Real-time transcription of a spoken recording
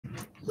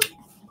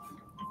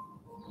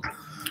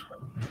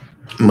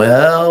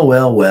Well,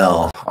 well,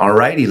 well. All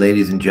righty,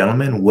 ladies and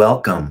gentlemen,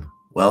 welcome,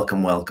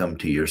 welcome, welcome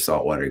to your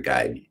saltwater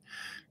guide,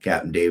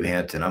 Captain Dave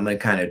Hansen. I'm going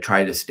to kind of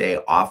try to stay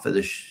off of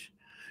the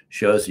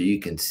show so you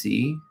can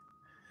see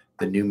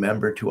the new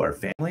member to our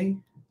family.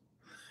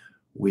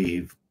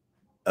 We've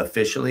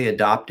officially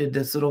adopted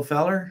this little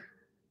feller.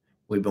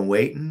 We've been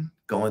waiting,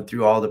 going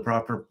through all the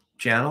proper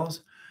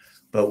channels,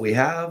 but we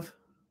have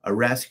a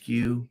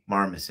rescue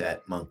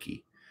marmoset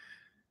monkey.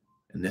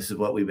 And this is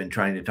what we've been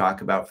trying to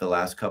talk about for the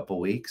last couple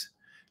of weeks.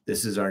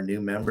 This is our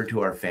new member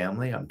to our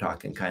family. I'm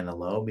talking kind of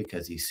low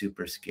because he's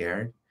super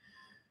scared.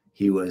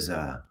 He was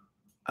a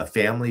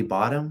family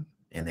bought him,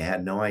 and they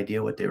had no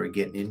idea what they were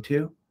getting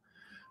into.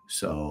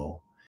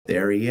 So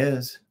there he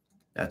is.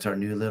 That's our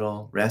new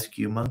little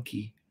rescue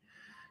monkey.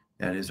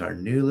 That is our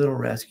new little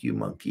rescue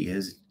monkey.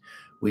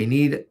 We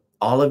need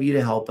all of you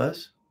to help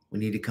us. We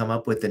need to come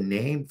up with a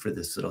name for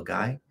this little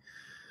guy.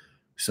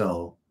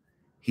 So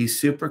he's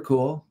super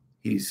cool.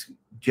 He's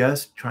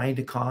just trying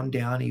to calm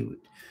down.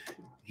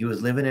 He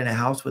was living in a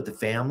house with a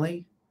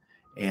family,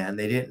 and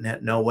they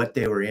didn't know what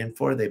they were in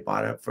for. They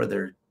bought it for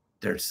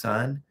their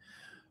son,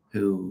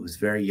 who was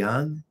very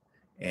young.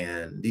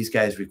 And these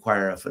guys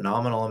require a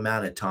phenomenal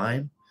amount of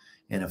time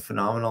and a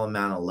phenomenal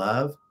amount of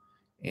love.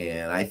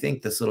 And I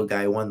think this little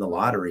guy won the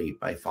lottery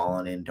by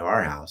falling into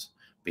our house,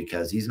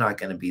 because he's not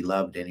going to be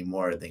loved any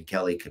more than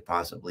Kelly could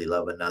possibly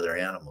love another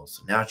animal.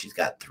 So now she's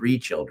got 3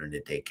 children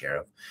to take care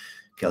of.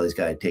 Kelly's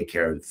got to take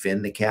care of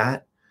Finn the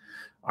cat,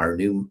 our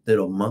new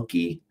little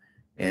monkey,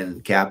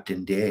 and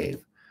Captain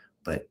Dave.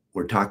 But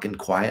we're talking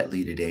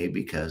quietly today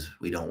because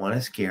we don't want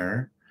to scare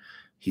her.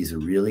 He's a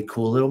really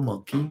cool little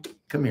monkey.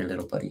 Come here,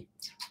 little buddy.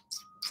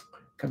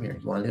 Come here.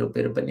 You want a little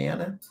bit of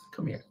banana?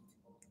 Come here.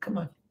 Come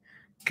on.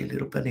 Get a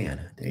little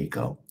banana. There you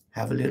go.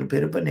 Have a little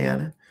bit of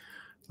banana.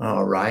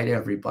 All right,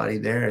 everybody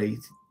there.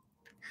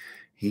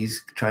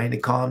 He's trying to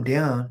calm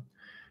down.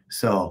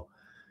 So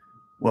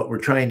what we're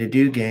trying to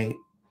do,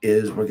 gang,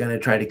 is we're going to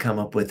try to come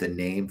up with a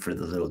name for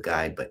the little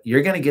guy. But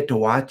you're going to get to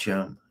watch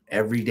him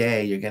every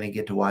day. You're going to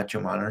get to watch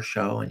him on our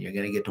show, and you're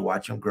going to get to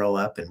watch him grow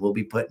up. And we'll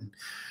be putting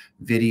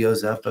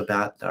videos up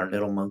about our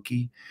little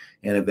monkey.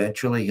 And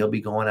eventually he'll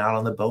be going out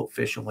on the boat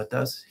fishing with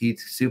us.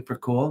 He's super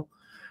cool.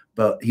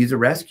 But he's a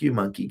rescue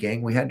monkey,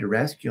 gang. We had to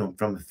rescue him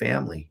from a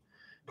family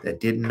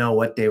that didn't know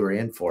what they were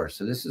in for.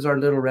 So this is our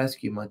little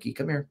rescue monkey.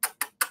 Come here.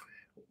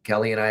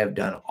 Kelly and I have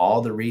done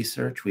all the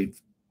research. We've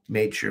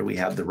made sure we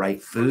have the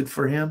right food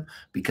for him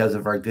because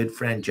of our good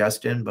friend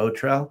Justin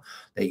Botrell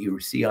that you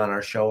see on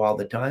our show all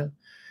the time.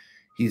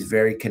 He's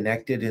very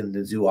connected in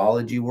the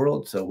zoology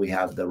world, so we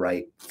have the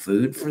right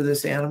food for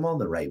this animal,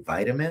 the right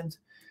vitamins.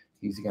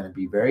 He's going to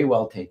be very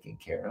well taken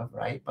care of,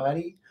 right,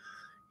 buddy?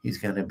 He's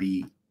going to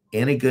be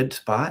in a good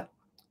spot,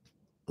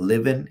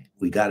 living.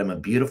 We got him a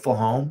beautiful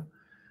home.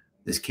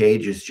 This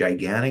cage is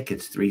gigantic.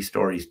 It's 3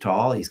 stories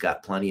tall. He's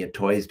got plenty of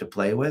toys to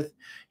play with.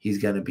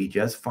 He's going to be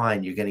just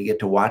fine. You're going to get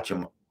to watch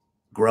him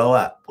grow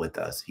up with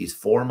us. He's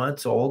 4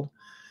 months old.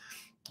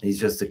 He's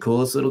just the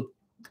coolest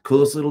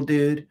little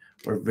dude.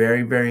 We're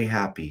very, very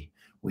happy.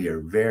 We are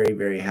very,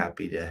 very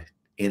happy to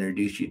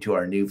introduce you to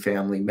our new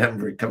family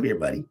member. Come here,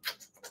 buddy.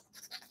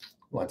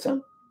 Want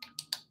some?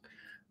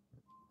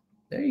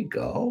 There you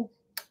go.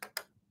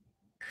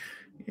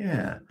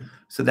 Yeah.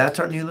 So that's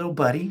our new little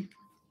buddy.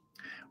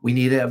 We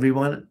need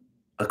everyone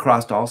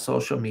across all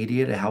social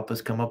media to help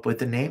us come up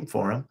with a name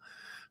for him.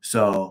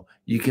 So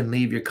you can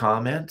leave your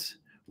comments.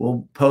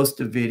 We'll post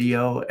a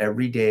video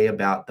every day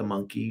about the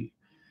monkey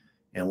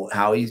and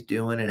how he's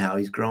doing and how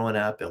he's growing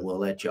up. And we'll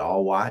let you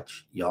all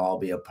watch. You all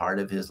be a part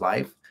of his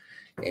life.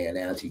 And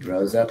as he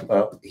grows up,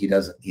 well,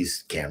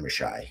 he's camera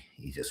shy.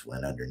 He just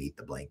went underneath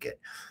the blanket.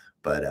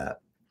 But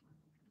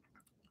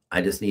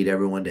I just need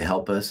everyone to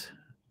help us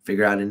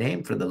figure out a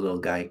name for the little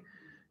guy,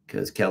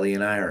 because Kelly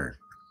and I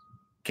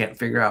can't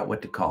figure out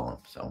what to call him.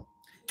 So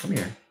come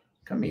here.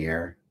 Come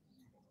here.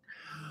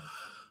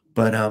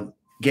 But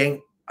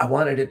gang, I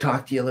wanted to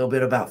talk to you a little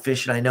bit about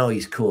fishing. I know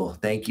he's cool.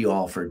 Thank you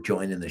all for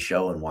joining the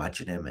show and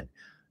watching him. And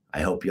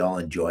I hope you all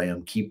enjoy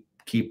him.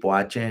 Keep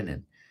watching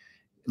and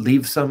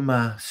leave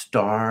some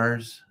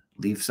stars,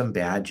 leave some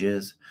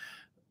badges,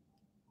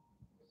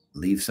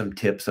 leave some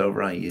tips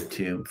over on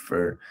YouTube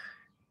for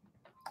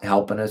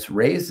helping us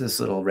raise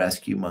this little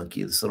rescue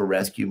monkey, this little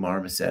rescue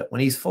marmoset.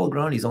 When he's full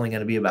grown, he's only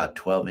going to be about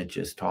 12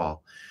 inches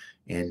tall.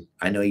 And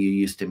I know you're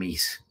used to me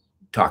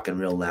talking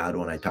real loud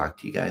when I talk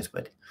to you guys,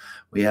 but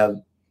we have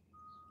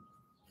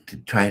to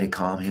try to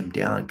calm him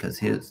down because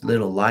his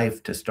little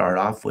life to start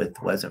off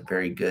with wasn't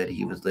very good.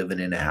 He was living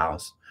in a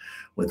house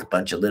with a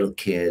bunch of little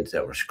kids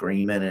that were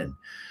screaming and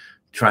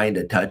trying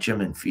to touch him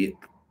and feed.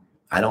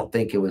 I don't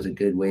think it was a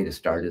good way to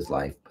start his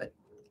life, but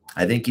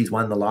I think he's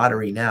won the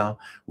lottery now.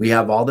 We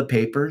have all the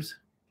papers.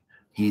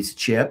 He's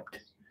chipped.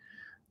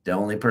 The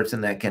only person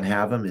that can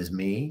have him is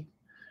me.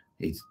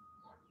 He's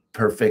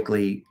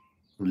perfectly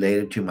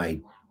related to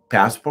my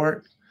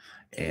passport,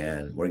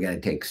 and we're going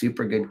to take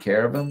super good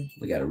care of him.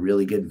 We got a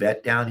really good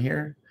vet down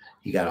here.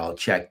 He got all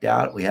checked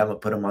out. We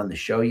haven't put him on the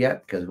show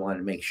yet because we wanted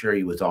to make sure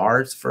he was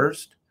ours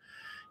first,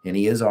 and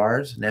he is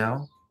ours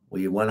now.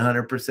 We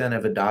 100%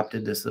 have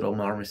adopted this little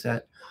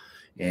marmoset.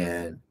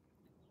 And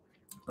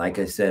like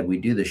I said, we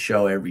do the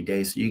show every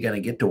day, so you're going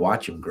to get to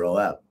watch him grow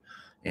up.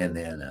 And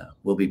then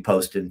we'll be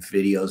posting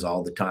videos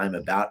all the time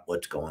about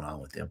what's going on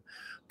with him.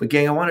 But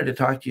gang, I wanted to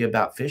talk to you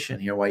about fishing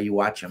here while you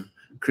watch him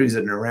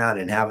cruising around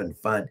and having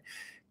fun.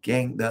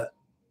 Gang,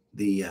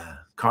 the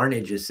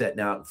Carnage is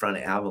sitting out in front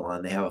of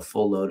Avalon. They have a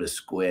full load of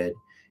squid.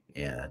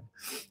 And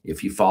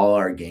if you follow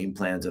our game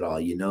plans at all,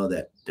 you know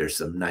that there's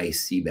some nice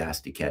sea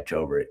bass to catch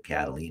over at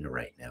Catalina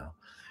right now.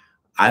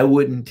 I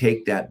wouldn't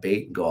take that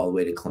bait and go all the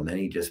way to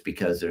Clemente just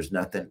because there's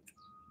nothing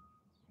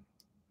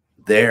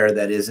there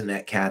that isn't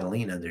at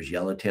Catalina. There's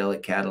yellowtail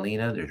at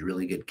Catalina. There's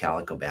really good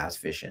calico bass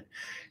fishing.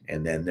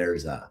 And then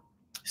there's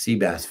sea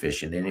bass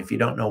fishing. And if you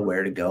don't know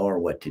where to go or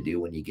what to do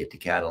when you get to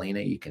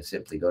Catalina, you can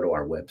simply go to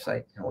our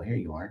website. Oh, here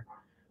you are.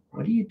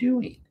 What are you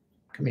doing?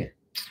 Come here.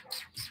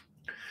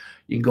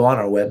 You can go on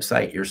our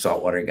website,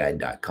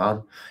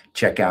 yoursaltwaterguide.com,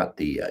 check out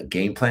the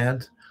game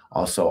plans.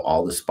 Also,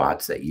 all the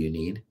spots that you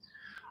need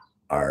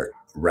are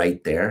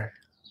right there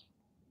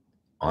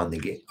on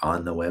the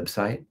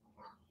website,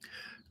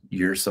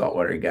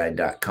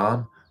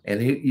 yoursaltwaterguide.com.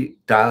 And you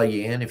dial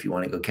you in if you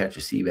want to go catch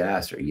a sea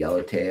bass or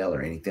yellowtail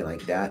or anything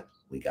like that.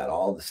 We got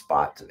all the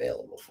spots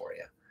available for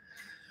you.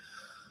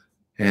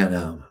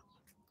 And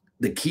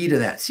the key to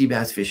that sea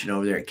bass fishing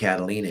over there at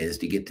Catalina is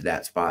to get to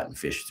that spot and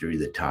fish through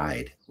the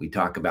tide. We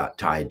talk about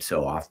tide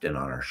so often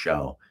on our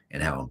show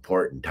and how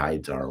important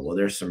tides are. Well,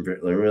 there's some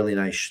really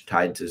nice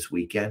tides this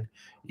weekend.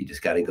 You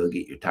just got to go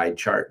get your tide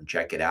chart and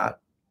check it out.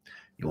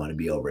 You want to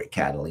be over at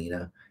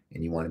Catalina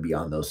and you want to be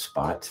on those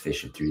spots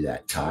fishing through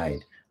that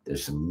tide.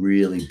 There's some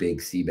really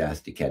big sea bass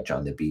to catch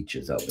on the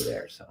beaches over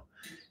there. So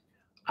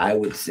I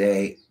would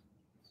say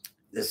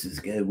this is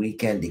a good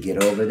weekend to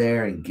get over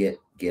there and get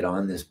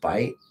on this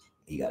bite.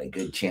 You got a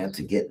good chance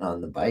of getting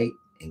on the bite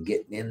and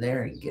getting in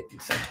there and getting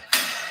some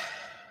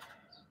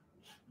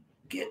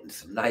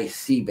nice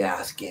sea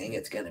bass, gang.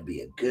 It's going to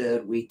be a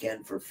good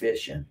weekend for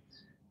fishing.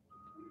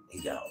 He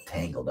got all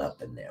tangled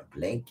up in there.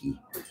 Blanky.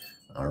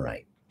 All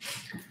right.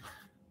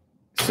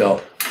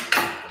 So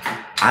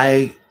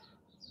I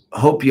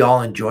hope you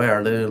all enjoy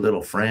our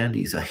little friend. I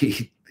guess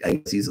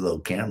he's a little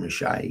camera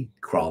shy. He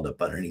crawled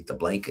up underneath the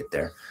blanket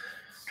there,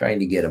 trying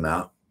to get him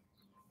out.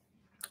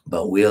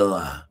 But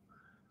we'll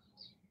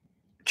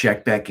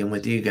check back in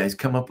with you guys.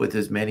 Come up with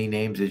as many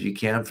names as you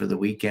can for the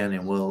weekend,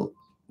 and we'll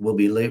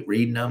be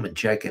reading them and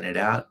checking it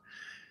out.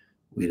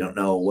 We don't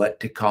know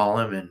what to call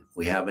him, and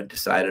we haven't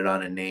decided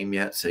on a name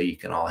yet, so you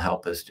can all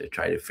help us to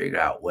try to figure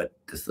out what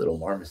this little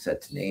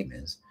marmoset's name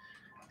is.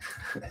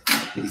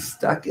 He's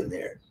stuck in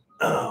there.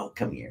 Oh,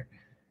 come here.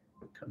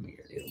 Come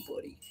here, little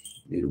buddy.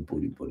 Little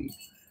buddy.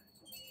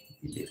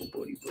 Little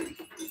buddy.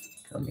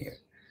 Come here.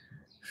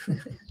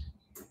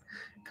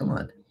 Come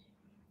on.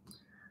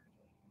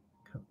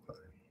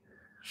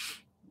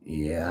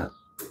 Yeah.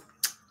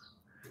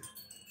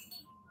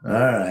 All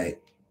right.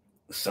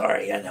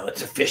 Sorry, I know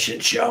it's a fishing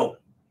show.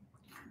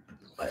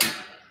 But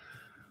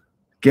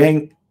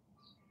gang,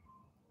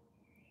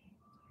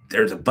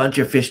 there's a bunch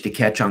of fish to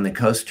catch on the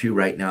coast too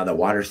right now. The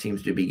water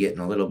seems to be getting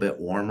a little bit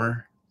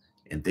warmer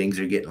and things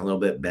are getting a little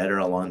bit better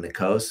along the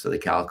coast. So the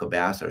calico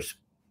bass are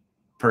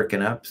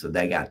perking up. So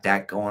they got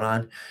that going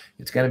on.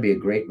 It's going to be a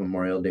great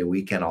Memorial Day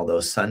weekend,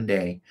 although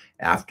Sunday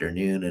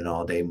afternoon and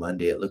all day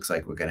Monday, it looks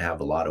like we're going to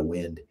have a lot of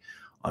wind.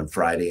 On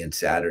Friday and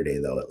Saturday,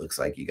 though, it looks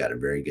like you got a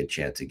very good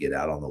chance to get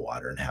out on the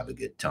water and have a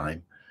good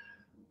time.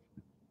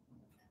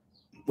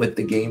 With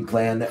the game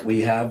plan that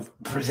we have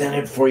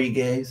presented for you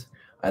guys,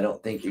 I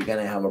don't think you're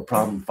going to have a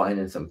problem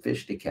finding some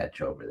fish to catch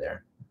over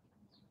there.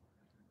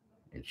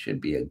 It should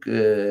be a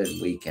good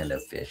weekend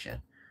of fishing.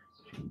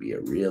 It should be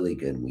a really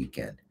good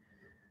weekend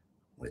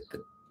with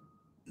the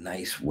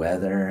nice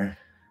weather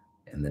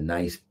and the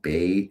nice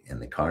bait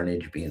and the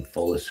Carnage being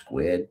full of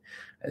squid.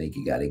 I think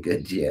you got a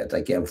good chance.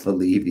 I can't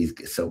believe he's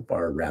so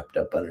far wrapped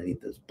up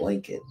underneath this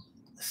blanket.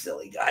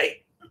 Silly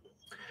guy.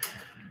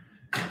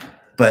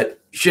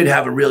 But should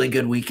have a really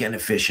good weekend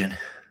of fishing.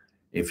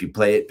 If you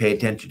pay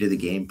attention to the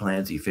game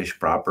plans, you fish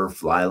proper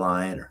fly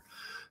line or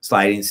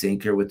sliding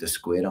sinker with the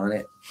squid on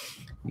it,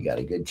 you got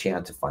a good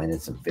chance of finding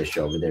some fish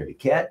over there to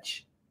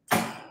catch.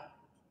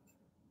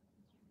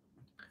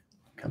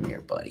 Come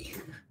here, buddy.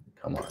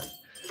 Come on.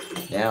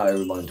 Now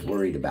everyone's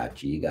worried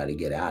about you. You got to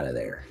get out of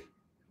there.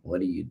 What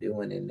are you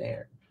doing in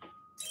there?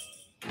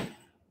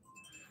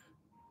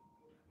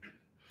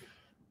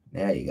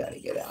 Now you got to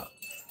get out.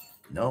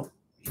 Nope,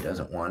 he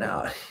doesn't want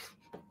out.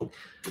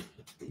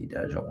 He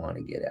doesn't want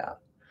to get out.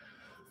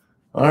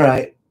 All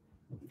right.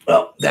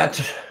 Well,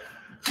 that's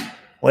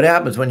what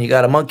happens when you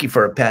got a monkey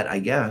for a pet, I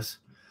guess.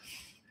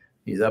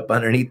 He's up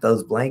underneath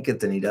those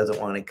blankets and he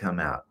doesn't want to come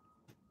out.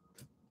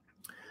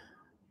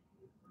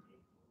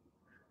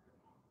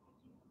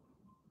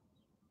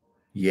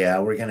 Yeah,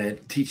 we're going to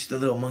teach the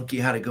little monkey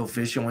how to go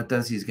fishing with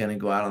us. He's going to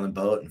go out on the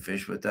boat and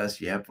fish with us.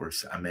 Yep,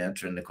 I'm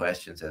answering the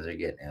questions as they're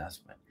getting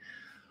asked. But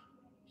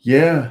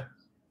yeah,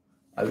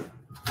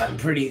 I'm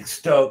pretty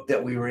stoked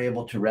that we were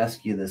able to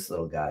rescue this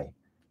little guy.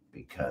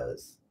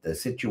 because the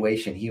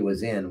situation he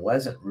was in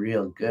wasn't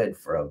real good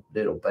for a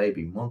little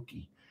baby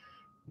monkey.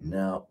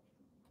 No,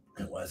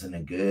 it wasn't a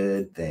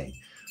good thing.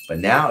 But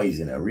now he's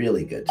in a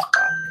really good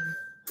spot.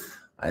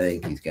 I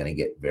think he's going to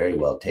get very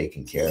well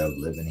taken care of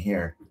living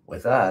here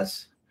with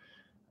us.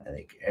 I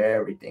think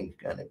everything's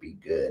going to be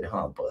good,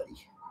 huh, buddy?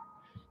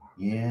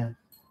 Yeah,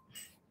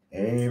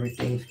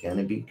 everything's going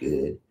to be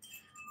good.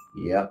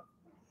 Yep.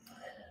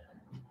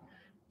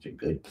 It's a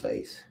good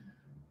place.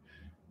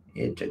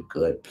 It's a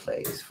good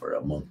place for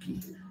a monkey,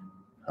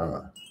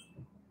 huh?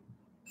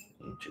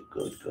 It's a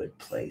good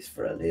place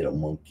for a little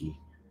monkey.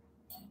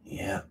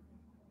 Yeah,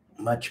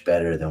 much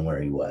better than where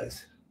he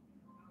was.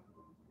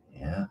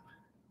 Yeah,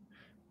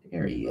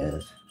 there he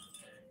is.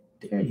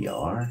 There you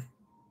are,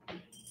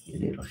 you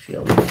little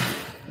silly.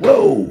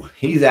 Whoa,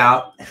 he's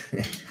out.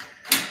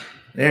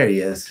 There he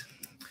is.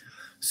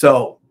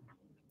 So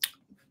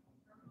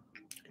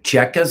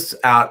check us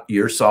out,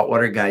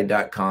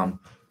 yoursaltwaterguide.com,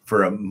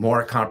 for a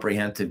more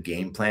comprehensive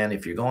game plan.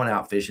 If you're going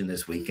out fishing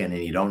this weekend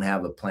and you don't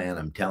have a plan,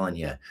 I'm telling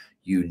you,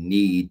 you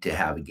need to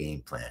have a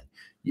game plan.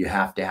 You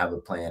have to have a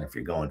plan if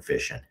you're going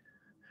fishing.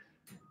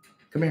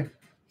 Come here.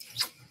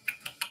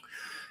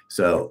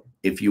 So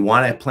if you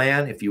want to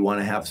plan, if you want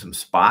to have some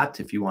spots,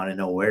 if you want to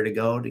know where to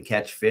go to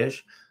catch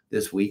fish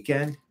this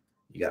weekend,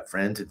 you got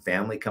friends and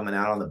family coming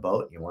out on the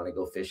boat, and you want to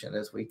go fishing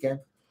this weekend,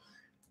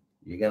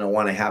 you're going to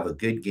want to have a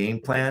good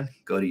game plan.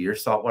 Go to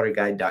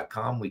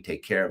yoursaltwaterguide.com. We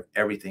take care of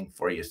everything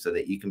for you so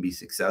that you can be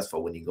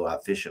successful when you go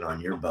out fishing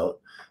on your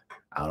boat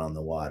out on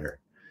the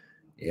water.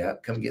 Yeah,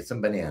 come get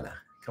some banana.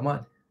 Come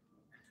on.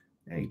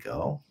 There you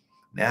go.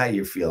 Now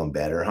you're feeling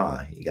better,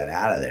 huh? You got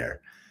out of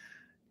there.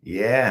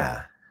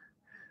 Yeah.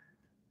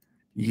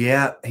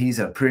 Yeah, he's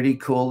a pretty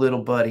cool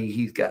little buddy.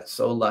 He's got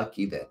so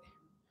lucky that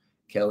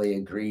Kelly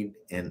agreed,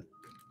 and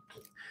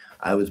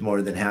I was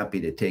more than happy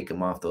to take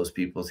him off those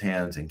people's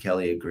hands, and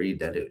Kelly agreed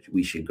that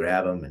we should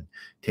grab him and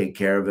take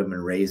care of him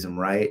and raise him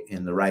right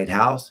in the right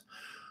house.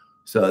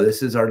 So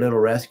this is our little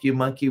rescue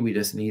monkey. We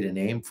just need a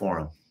name for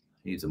him.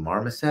 He's a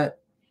marmoset.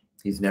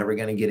 He's never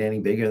going to get any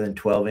bigger than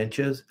 12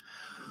 inches.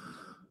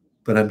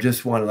 But I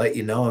just want to let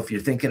you know, if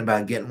you're thinking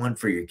about getting one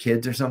for your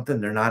kids or something,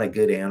 they're not a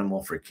good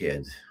animal for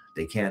kids.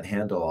 They can't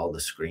handle all the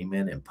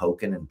screaming and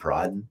poking and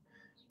prodding.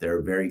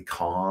 They're very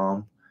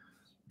calm.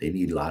 They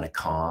need a lot of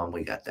calm.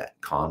 We got that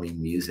calming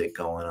music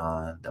going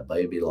on, the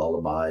baby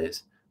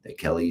lullabies that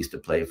Kelly used to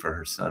play for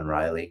her son,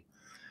 Riley.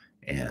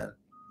 And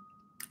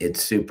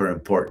it's super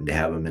important to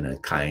have them in a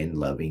kind,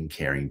 loving,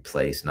 caring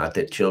place. Not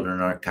that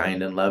children aren't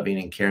kind and loving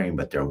and caring,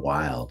 but they're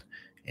wild.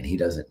 And he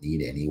doesn't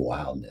need any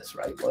wildness,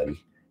 right, buddy?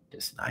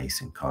 Just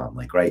nice and calm.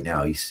 Like right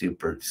now, he's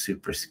super,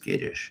 super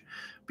skittish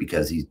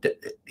because he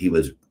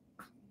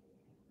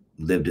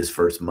lived his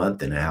first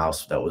month in a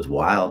house that was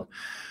wild.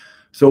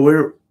 So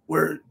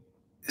we're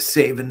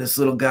saving this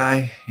little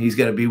guy. He's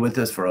going to be with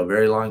us for a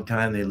very long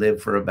time. They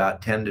live for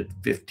about 10 to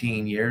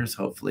 15 years.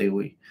 Hopefully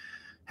we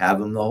have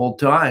him the whole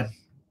time.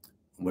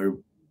 We're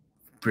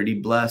pretty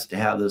blessed to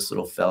have this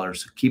little feller.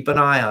 So keep an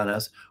eye on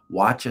us.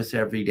 Watch us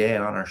every day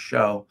on our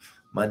show,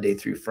 Monday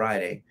through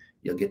Friday.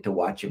 You'll get to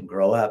watch him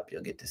grow up.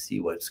 You'll get to see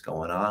what's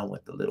going on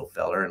with the little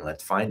feller, and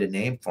let's find a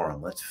name for him.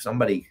 Let's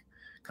somebody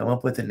come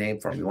up with a name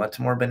for him. You want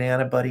some more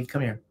banana, buddy?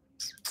 Come here.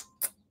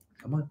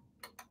 Come on.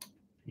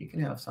 You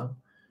can have some.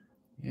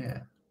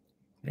 Yeah.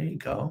 There you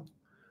go.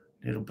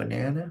 Little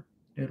banana.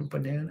 Little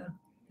banana.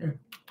 Here.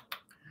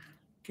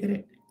 Get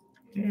it.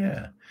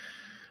 Yeah.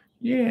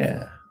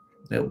 Yeah.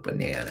 Little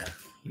banana.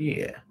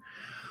 Yeah.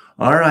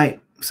 All right.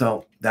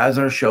 So that was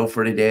our show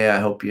for today. I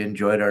hope you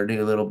enjoyed our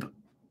new little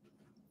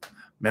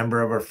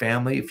member of our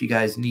family. If you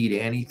guys need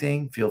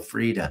anything, feel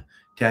free to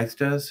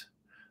text us.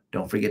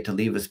 Don't forget to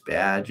leave us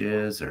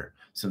badges or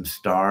some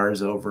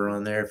stars over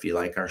on there if you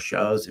like our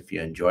shows, if you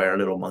enjoy our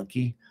little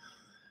monkey.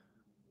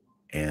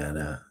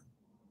 And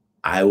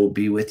I will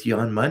be with you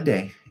on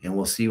Monday, and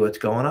we'll see what's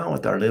going on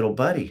with our little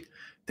buddy.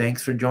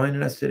 Thanks for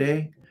joining us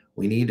today.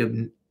 We need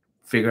to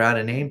figure out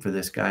a name for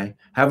this guy.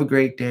 Have a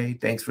great day.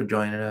 Thanks for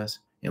joining us,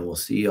 and we'll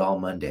see you all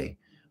Monday.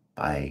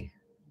 Bye.